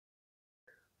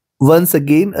Once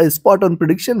again, a spot on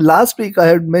prediction. Last week, I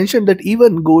had mentioned that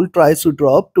even gold tries to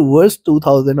drop towards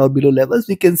 2000 or below levels,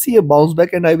 we can see a bounce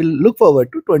back, and I will look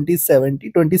forward to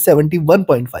 2070,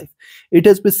 2071.5. It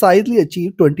has precisely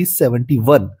achieved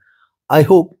 2071. I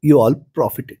hope you all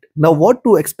profited. Now, what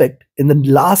to expect in the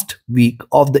last week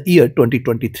of the year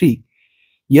 2023?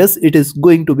 Yes, it is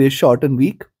going to be a shortened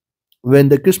week when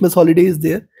the Christmas holiday is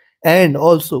there, and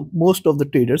also most of the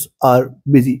traders are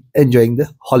busy enjoying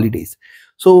the holidays.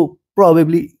 So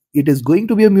probably it is going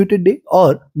to be a muted day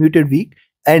or muted week.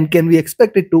 And can we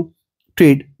expect it to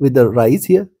trade with the rise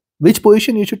here? Which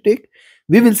position you should take?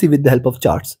 We will see with the help of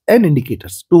charts and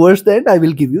indicators. Towards the end, I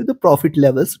will give you the profit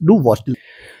levels. Do watch the.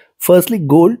 Firstly,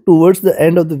 gold towards the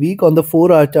end of the week on the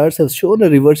 4-hour charts has shown a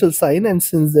reversal sign, and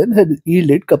since then had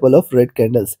yielded couple of red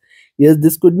candles. Yes,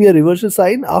 this could be a reversal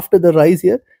sign after the rise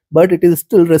here, but it is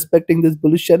still respecting this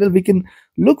bullish channel. We can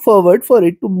look forward for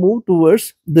it to move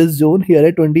towards this zone here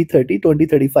at 2030,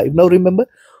 2035. Now remember,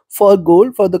 for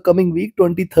gold for the coming week,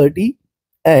 2030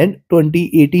 and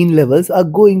 2018 levels are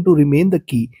going to remain the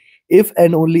key. If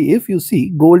and only if you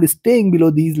see gold staying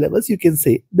below these levels, you can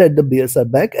say that the bears are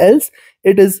back. Else,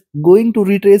 it is going to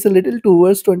retrace a little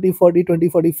towards 2040,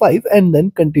 2045 and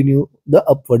then continue the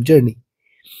upward journey.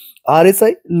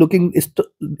 RSI looking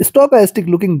stochastic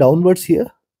looking downwards here.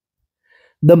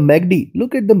 The MACD,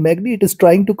 look at the MACD, it is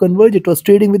trying to converge. It was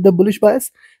trading with the bullish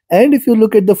bias. And if you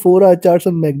look at the 4-hour charts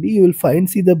on MACD, you will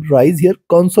see the rise here,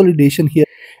 consolidation here,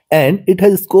 and it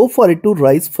has scope for it to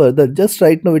rise further. Just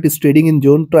right now it is trading in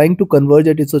zone, trying to converge.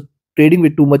 It is trading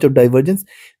with too much of divergence.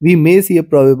 We may see a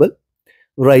probable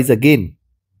rise again.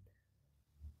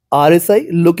 RSI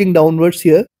looking downwards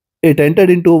here, it entered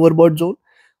into overbought zone.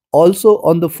 Also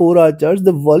on the 4-hour charts,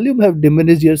 the volume have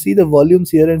diminished here. See the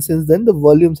volumes here, and since then the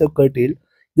volumes have curtailed.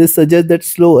 This suggests that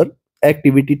slower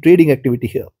activity, trading activity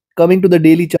here. Coming to the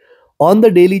daily chart, on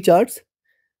the daily charts,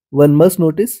 one must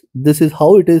notice this is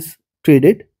how it is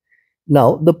traded.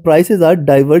 Now the prices are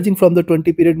diverging from the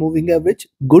 20 period moving average.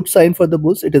 Good sign for the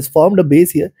bulls. It has formed a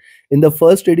base here. In the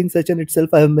first trading session itself,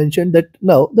 I have mentioned that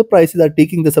now the prices are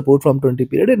taking the support from 20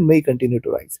 period and may continue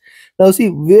to rise. Now see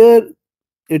where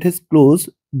it has closed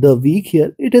the week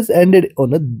here. It has ended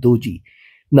on a doji.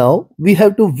 Now we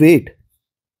have to wait.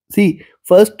 See,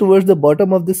 first towards the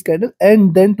bottom of this candle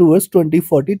and then towards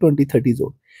 2040, 2030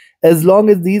 zone. As long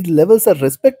as these levels are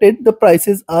respected, the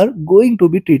prices are going to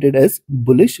be treated as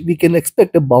bullish. We can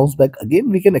expect a bounce back again.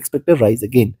 We can expect a rise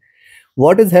again.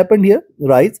 What has happened here?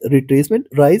 Rise, retracement,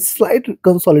 rise, slight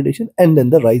consolidation, and then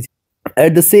the rise.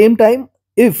 At the same time,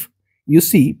 if you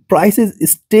see prices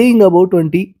staying above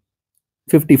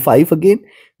 2055 again,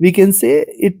 we can say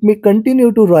it may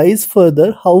continue to rise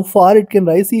further. How far it can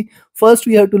rise? See, first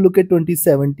we have to look at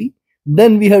 2070,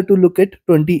 then we have to look at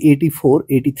 2084,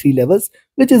 83 levels,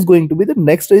 which is going to be the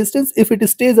next resistance. If it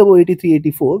stays above 83,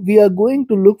 84, we are going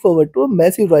to look forward to a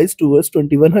massive rise towards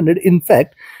 2100. In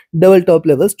fact, double top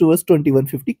levels towards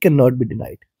 2150 cannot be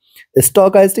denied. The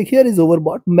stochastic here is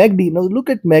overbought. MACD, now look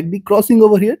at MACD crossing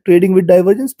over here, trading with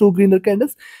divergence, 2 greener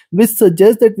candles, which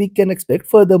suggests that we can expect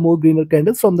further more greener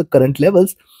candles from the current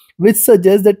levels, which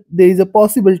suggests that there is a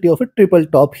possibility of a triple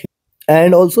top here.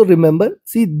 And also remember,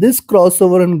 see this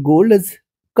crossover on gold has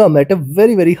come at a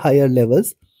very higher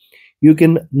levels. You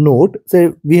can note,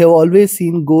 so we have always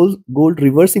seen gold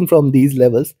reversing from these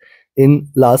levels in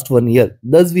last 1 year.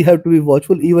 Thus we have to be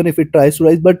watchful even if it tries to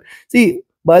rise. But see,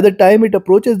 by the time it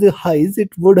approaches the highs, it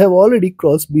would have already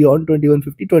crossed beyond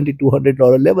 $2150,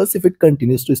 $2200 levels if it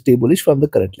continues to stay bullish from the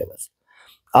current levels.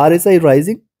 RSI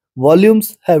rising,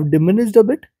 volumes have diminished a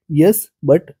bit, yes,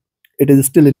 but it is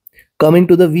still in. Coming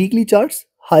to the weekly charts,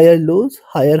 higher lows,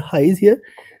 higher highs here,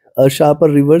 a sharper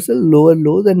reversal, lower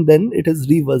lows, and then it has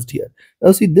reversed here.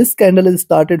 Now see, this candle has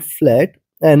started flat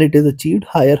and it has achieved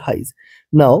higher highs.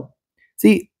 Now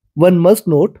see, one must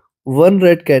note, one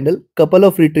red candle, couple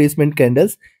of retracement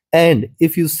candles, and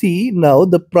if you see now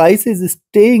the price is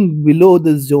staying below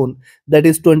this zone, that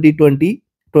is 2020,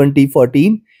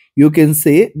 2014, you can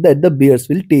say that the bears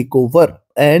will take over,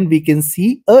 and we can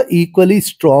see a equally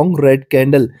strong red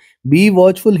candle. Be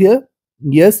watchful here.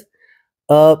 Yes,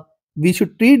 we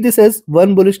should treat this as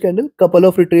one bullish candle, couple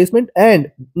of retracement,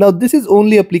 and now this is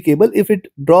only applicable if it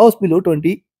draws below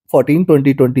 2014,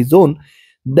 2020 zone.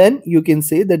 Then you can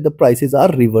say that the prices are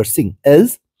reversing,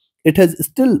 else it has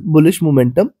still bullish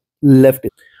momentum left.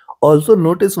 Also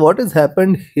notice what has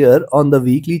happened here on the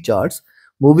weekly charts.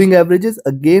 Moving averages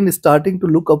again starting to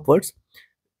look upwards,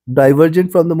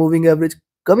 divergent from the moving average,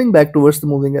 coming back towards the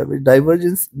moving average,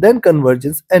 divergence, then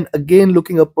convergence, and again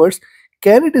looking upwards.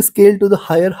 Can it scale to the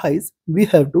higher highs? We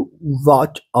have to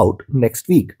watch out next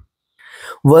week.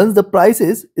 Once the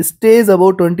prices stays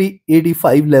above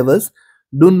 2085 levels,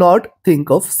 do not think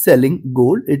of selling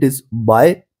gold. It is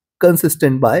buy,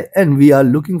 consistent buy, and we are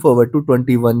looking forward to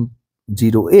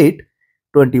 2108,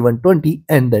 2120,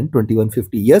 and then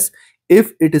 2150. Yes,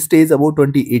 if it stays above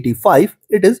 2085,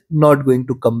 it is not going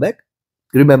to come back.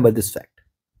 Remember this fact.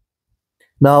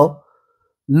 Now,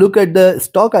 look at the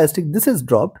stochastic. This has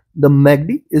dropped. The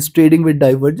MACD is trading with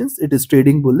divergence. It is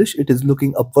trading bullish. It is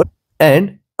looking upward.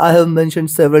 And I have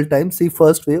mentioned several times, see,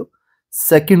 first wave,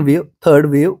 second wave,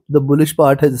 third wave, the bullish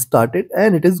part has started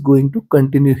and it is going to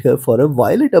continue here for a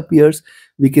while. It appears,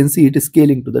 we can see it is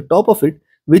scaling to the top of it,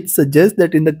 which suggests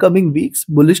that in the coming weeks,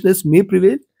 bullishness may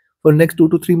prevail for next 2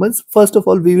 to 3 months. First of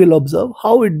all, we will observe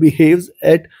how it behaves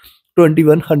at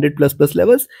 2100 plus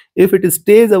levels. If it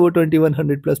stays over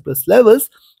 2100 plus levels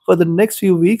for the next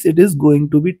few weeks, it is going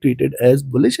to be treated as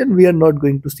bullish and we are not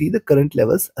going to see the current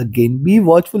levels again. Be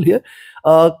watchful here.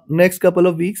 Next couple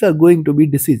of weeks are going to be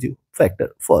decisive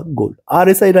factor for gold.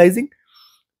 RSI rising,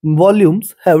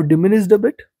 volumes have diminished a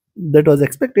bit. That was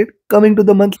expected. Coming to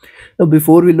the monthly. Now,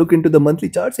 before we look into the monthly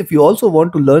charts, if you also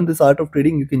want to learn this art of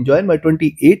trading, you can join my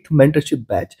 28th mentorship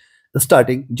batch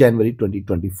starting January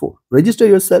 2024. Register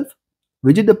yourself.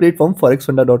 Visit the platform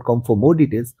forexfunda.com for more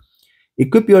details.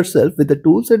 Equip yourself with the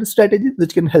tools and strategies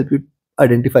which can help you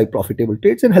identify profitable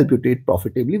trades and help you trade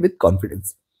profitably with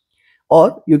confidence.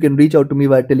 Or you can reach out to me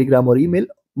via Telegram or email.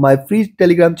 My free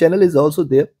Telegram channel is also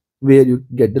there where you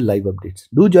get the live updates.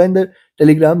 Do join the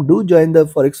Telegram, do join the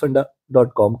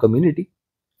forexfunda.com community.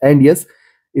 And yes,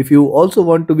 if you also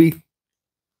want to be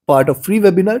part of free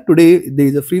webinar, today there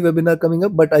is a free webinar coming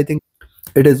up, but I think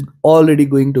it is already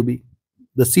going to be,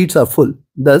 the seats are full.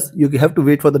 Thus, you have to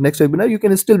wait for the next webinar. You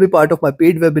can still be part of my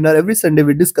paid webinar. Every Sunday,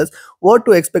 we discuss what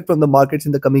to expect from the markets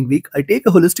in the coming week. I take a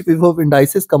holistic view of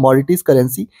indices, commodities,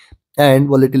 currency, and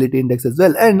volatility index as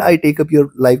well. And I take up your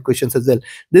live questions as well.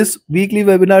 This weekly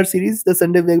webinar series, the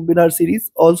Sunday webinar series,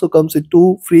 also comes with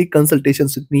 2 free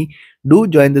consultations with me. Do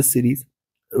join this series.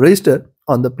 Register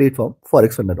on the platform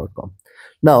forexfunda.com.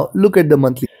 Now, look at the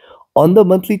monthly. On the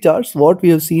monthly charts, what we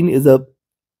have seen is a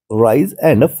rise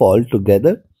and a fall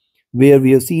together, where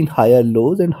we have seen higher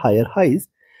lows and higher highs.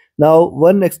 Now,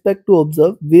 one expect to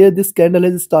observe where this candle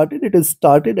has started. It has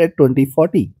started at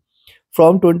 2040.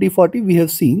 From 2040, we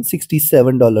have seen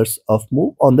 $67 of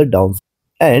move on the downside.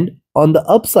 And on the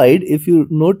upside, if you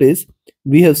notice,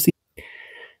 we have seen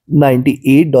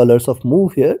 $98 of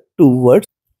move here towards,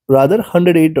 rather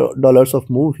 $108 of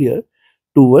move here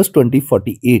towards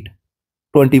 2048,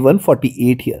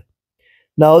 2148 here.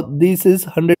 Now, this is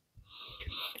 100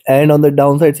 and on the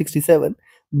downside 67.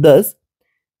 Thus,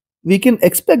 we can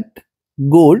expect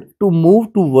gold to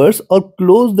move towards or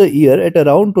close the year at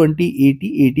around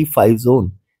 2080-85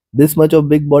 zone. This much of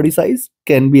big body size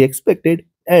can be expected,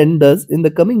 and thus in the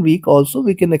coming week also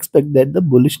we can expect that the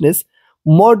bullishness,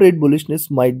 moderate bullishness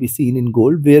might be seen in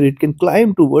gold, where it can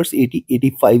climb towards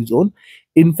 80-85 zone.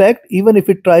 In fact, even if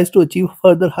it tries to achieve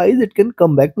further highs, it can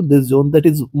come back to this zone. That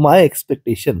is my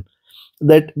expectation,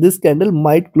 that this candle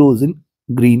might close in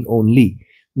green only.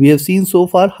 We have seen so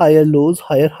far higher lows,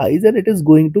 higher highs, and it is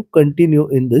going to continue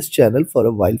in this channel for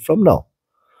a while from now.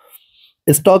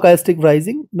 Stochastic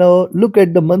rising. Now look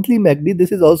at the monthly MACD.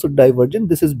 This is also divergent.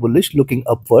 This is bullish, looking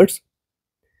upwards.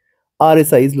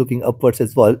 RSI is looking upwards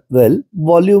as well.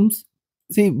 Volumes,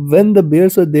 see, when the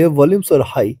bears are there, volumes are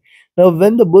high. Now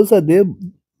when the bulls are there,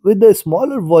 with the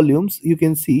smaller volumes, you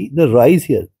can see the rise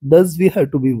here. Thus we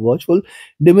have to be watchful.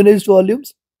 Diminished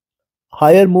volumes,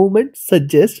 higher movement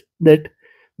suggests that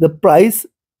the price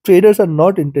traders are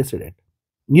not interested in.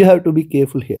 You have to be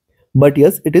careful here. But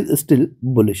yes, it is still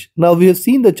bullish. Now we have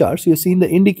seen the charts, we have seen the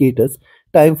indicators.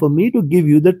 Time for me to give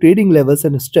you the trading levels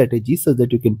and strategies so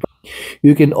that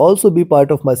you can also be part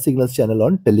of my signals channel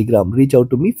on Telegram. Reach out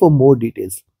to me for more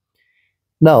details.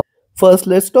 Now, first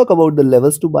let's talk about the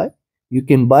levels to buy. You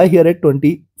can buy here at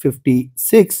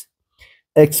 2056,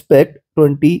 expect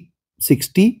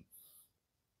 2060,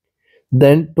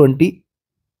 then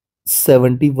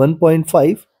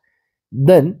 2071.5,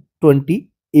 then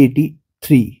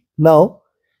 2083. Now,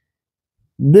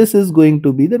 this is going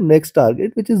to be the next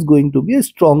target, which is going to be a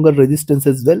stronger resistance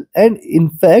as well. And in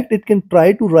fact, it can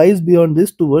try to rise beyond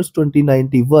this towards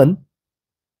 2091,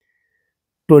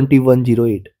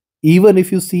 2108. Even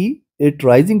if you see it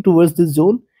rising towards this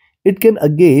zone, it can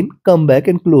again come back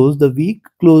and close the week,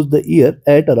 close the year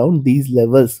at around these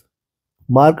levels.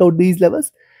 Mark out these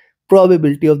levels.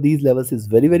 Probability of these levels is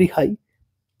very, very high.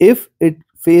 If it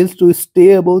fails to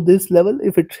stay above this level,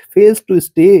 if it fails to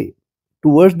stay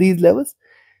towards these levels,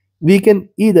 we can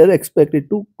either expect it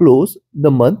to close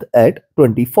the month at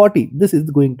 2040. This is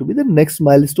going to be the next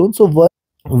milestone. So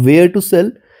where to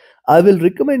sell? I will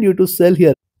recommend you to sell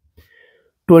here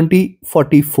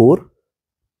 2044,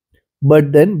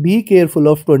 but then be careful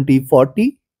of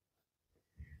 2040,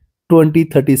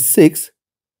 2036,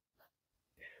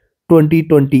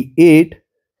 2028,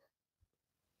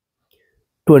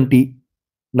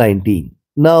 2019.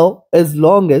 Now, as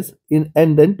long as in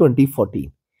and then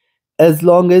 2014, as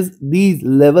long as these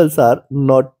levels are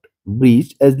not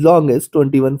breached, as long as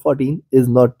 2114 is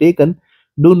not taken,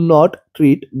 do not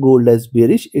treat gold as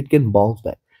bearish. It can bounce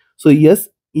back. So yes,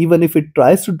 even if it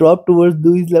tries to drop towards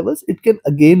these levels, it can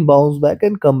again bounce back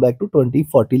and come back to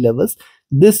 2040 levels.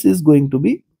 This is going to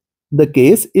be the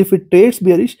case. If it trades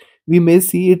bearish, we may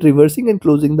see it reversing and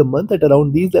closing the month at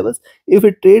around these levels. If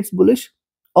it trades bullish,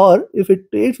 or if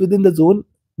it trades within the zone,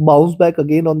 bounce back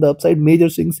again on the upside. Major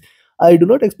swings, I do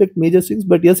not expect major swings,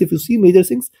 but yes, if you see major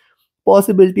swings,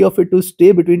 possibility of it to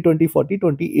stay between 2040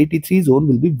 2083 zone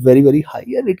will be very very high,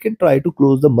 and it can try to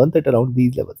close the month at around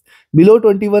these levels. Below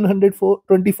 2100 for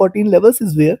 2014 levels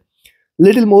is where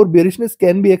little more bearishness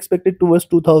can be expected towards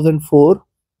 2004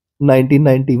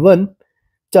 1991,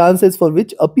 chances for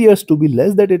which appears to be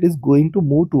less that it is going to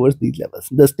move towards these levels.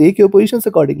 Thus take your positions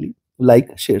accordingly.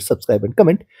 Like, share, subscribe and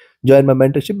comment. Join my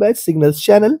mentorship batch Signals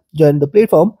channel. Join the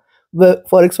platform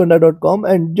forexfunda.com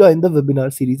and join the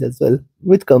webinar series as well,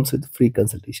 which comes with free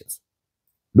consultations.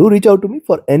 Do reach out to me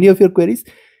for any of your queries.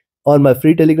 On my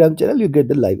free Telegram channel, you get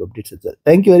the live updates as well.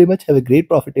 Thank you very much. Have a great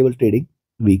profitable trading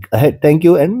week ahead. Thank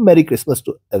you and Merry Christmas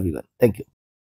to everyone. Thank you.